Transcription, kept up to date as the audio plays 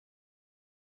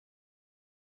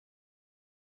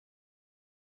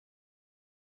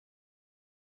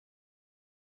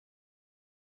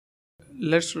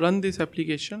let's run this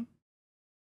application.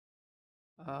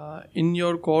 In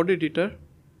your code editor,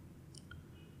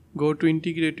 go to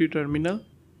integrated terminal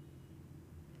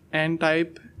and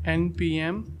type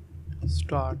npm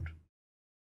start.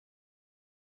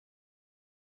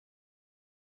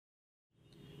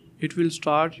 It will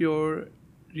start your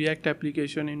React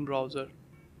application in browser.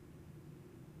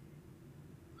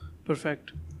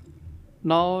 Perfect.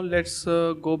 Now let's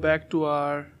go back to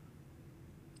our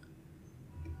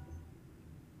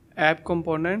app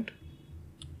component.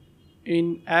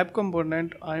 In app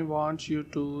component, I want you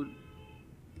to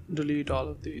delete all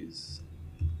of these.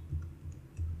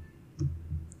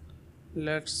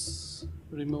 Let's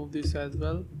remove this as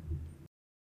well,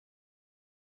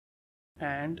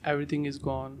 and everything is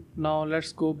gone. Now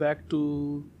let's go back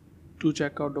to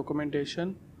 2Checkout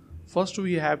documentation. First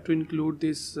we have to include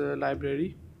this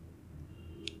library.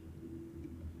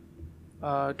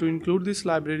 To include this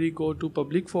library, go to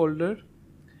public folder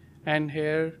and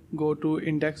here go to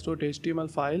index.html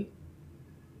file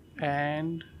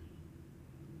and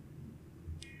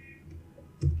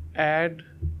add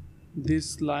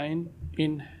this line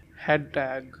in head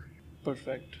tag.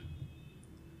 Perfect.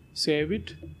 Save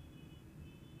it.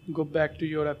 Go back to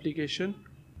your application.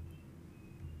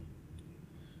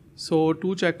 So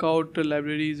 2Checkout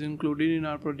library is included in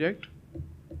our project.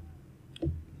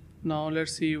 Now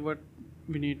let's see what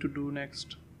we need to do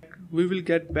next. We will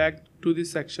get back to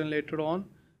this section later on.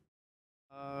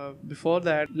 Before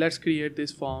that, let's create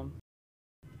this form.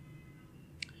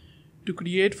 To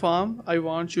create form, I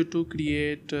want you to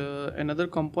create another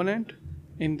component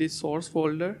in this source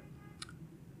folder,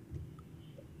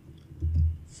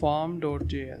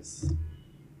 form.js.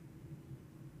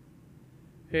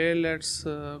 Here let's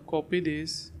copy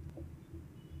this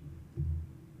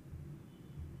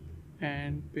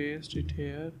and paste it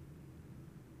here.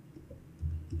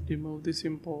 Remove this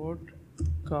import,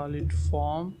 call it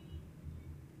form,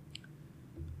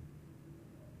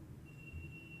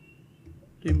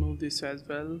 remove this as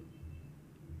well,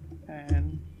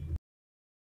 and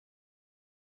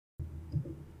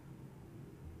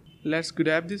let's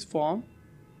grab this form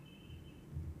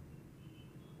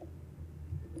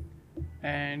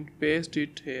and paste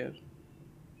it here.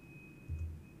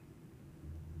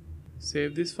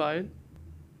 Save this file.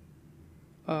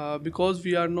 Because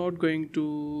we are not going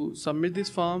to submit this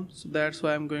form, so that's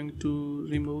why I'm going to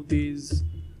remove these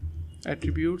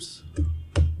attributes.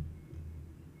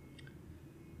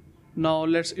 Now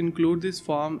let's include this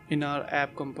form in our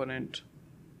app component.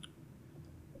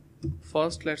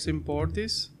 First let's import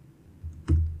this.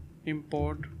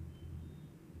 Import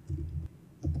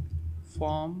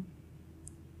form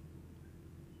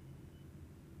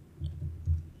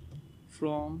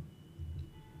from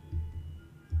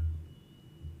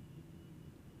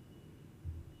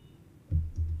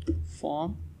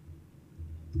form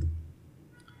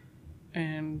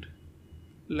and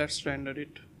let's render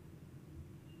it.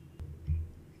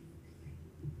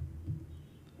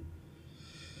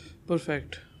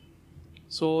 Perfect.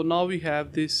 So now we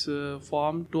have this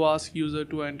form to ask user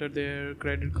to enter their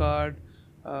credit card,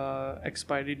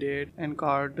 expiry date and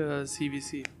card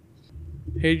CVC.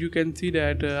 Here you can see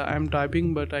that I'm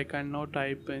typing but I cannot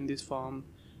type in this form.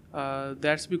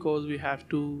 That's because we have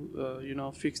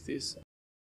to fix this.